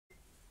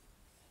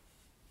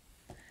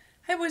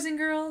Hi boys and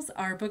girls,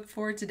 our book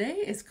for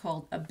today is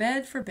called A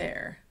Bed for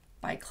Bear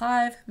by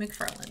Clive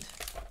McFarland.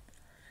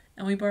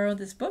 And we borrowed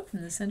this book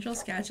from the Central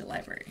Skagit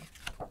Library.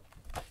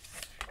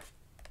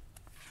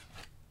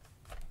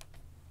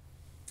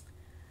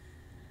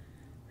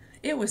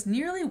 It was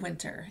nearly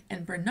winter,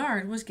 and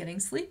Bernard was getting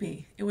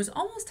sleepy. It was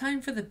almost time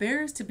for the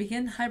bears to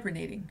begin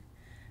hibernating.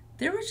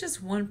 There was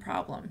just one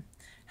problem.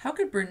 How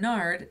could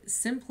Bernard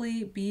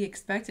simply be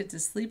expected to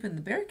sleep in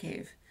the bear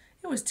cave?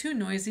 It was too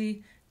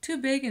noisy, too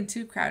big, and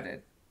too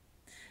crowded.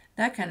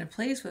 That kind of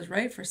place was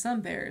right for some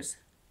bears,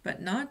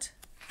 but not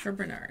for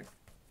Bernard.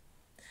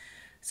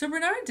 So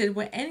Bernard did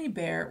what any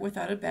bear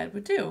without a bed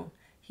would do.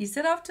 He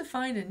set off to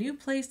find a new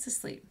place to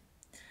sleep.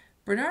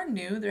 Bernard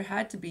knew there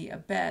had to be a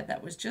bed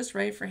that was just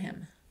right for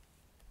him.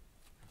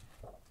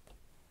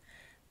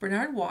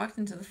 Bernard walked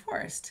into the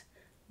forest.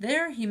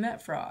 There he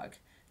met Frog.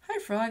 "Hi,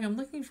 Frog, I'm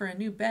looking for a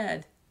new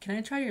bed. Can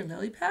I try your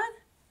lily pad?"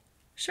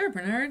 "Sure,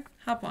 Bernard,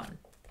 hop on."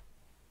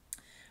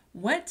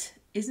 Wet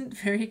isn't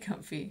very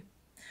comfy.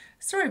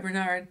 "Sorry,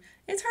 Bernard,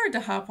 it's hard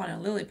to hop on a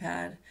lily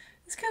pad.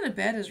 This kind of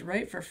bed is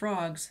right for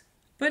frogs,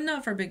 but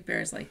not for big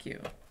bears like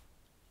you."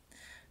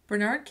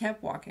 Bernard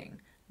kept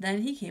walking.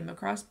 Then he came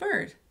across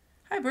Bird.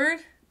 "Hi,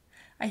 Bird.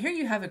 I hear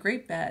you have a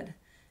great bed.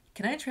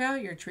 Can I try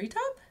out your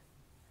treetop?"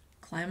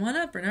 "Climb on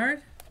up,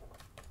 Bernard."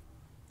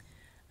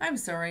 "I'm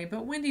sorry,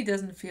 but windy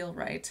doesn't feel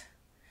right."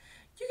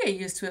 "You get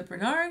used to it,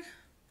 Bernard."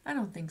 "I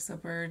don't think so,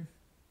 Bird."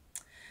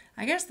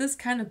 "I guess this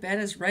kind of bed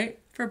is right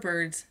for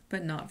birds,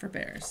 but not for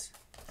bears."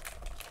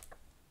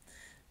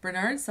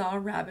 Bernard saw a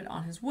rabbit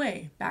on his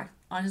way back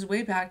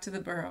to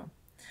the burrow.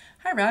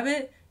 "Hi,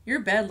 Rabbit. Your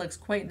bed looks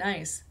quite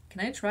nice.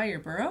 Can I try your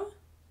burrow?"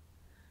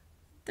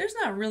 "There's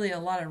not really a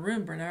lot of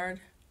room,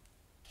 Bernard."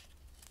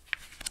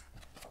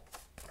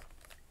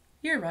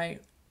 "You're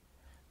right.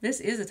 This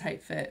is a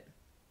tight fit.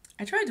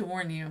 I tried to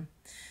warn you.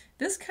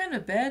 This kind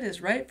of bed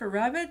is right for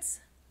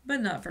rabbits,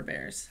 but not for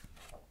bears."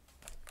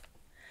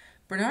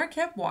 Bernard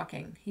kept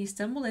walking. He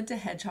stumbled into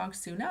Hedgehog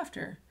soon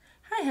after.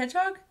 "Hi,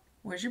 Hedgehog.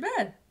 Where's your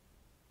bed?"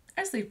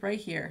 "I sleep right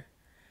here."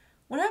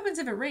 "What happens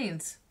if it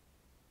rains?"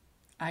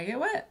 "I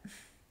get wet."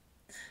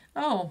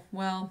 "Oh,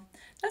 well,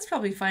 that's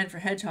probably fine for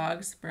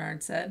hedgehogs,"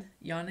 Bernard said,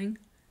 yawning,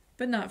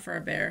 "but not for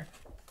a bear."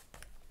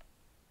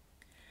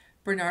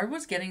 Bernard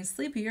was getting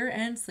sleepier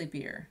and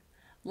sleepier.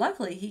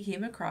 Luckily, he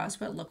came across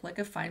what looked like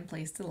a fine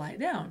place to lie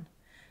down.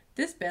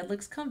 "This bed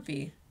looks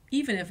comfy,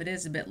 even if it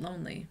is a bit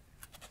lonely."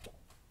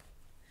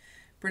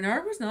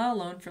 Bernard was not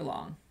alone for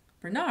long.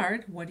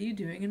 "Bernard, what are you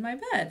doing in my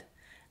bed?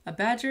 A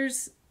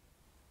badger's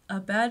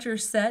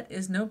set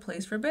is no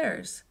place for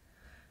bears."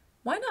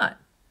 "Why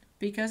not?"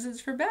 "Because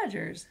it's for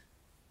badgers."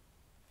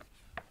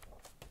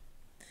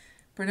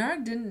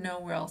 Bernard didn't know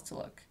where else to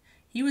look.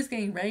 He was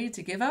getting ready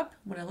to give up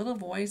when a little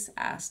voice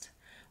asked,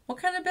 "What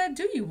kind of bed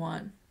do you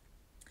want?"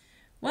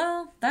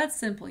 "Well, that's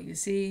simple, you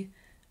see.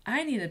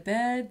 I need a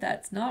bed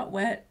that's not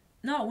wet,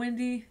 not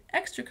windy,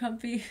 extra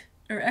comfy,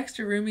 or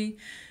extra roomy,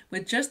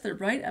 with just the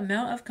right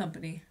amount of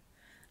company.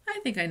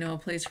 I think I know a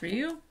place for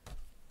you."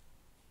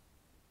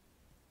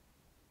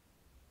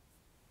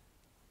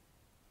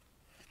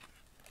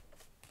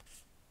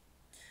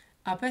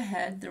 Up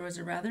ahead, there was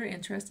a rather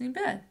interesting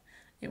bed.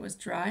 It was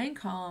dry and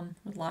calm,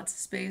 with lots of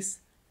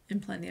space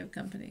and plenty of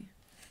company.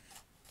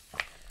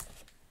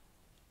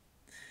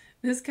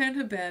 This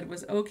kind of bed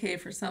was okay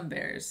for some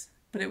bears,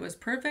 but it was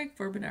perfect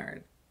for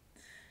Bernard.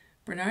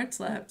 Bernard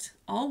slept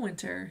all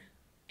winter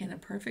in a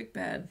perfect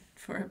bed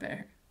for a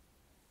bear.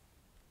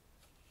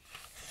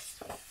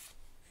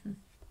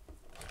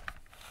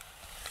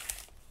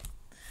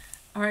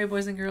 All right,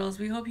 boys and girls,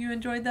 we hope you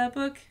enjoyed that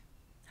book.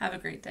 Have a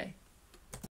great day.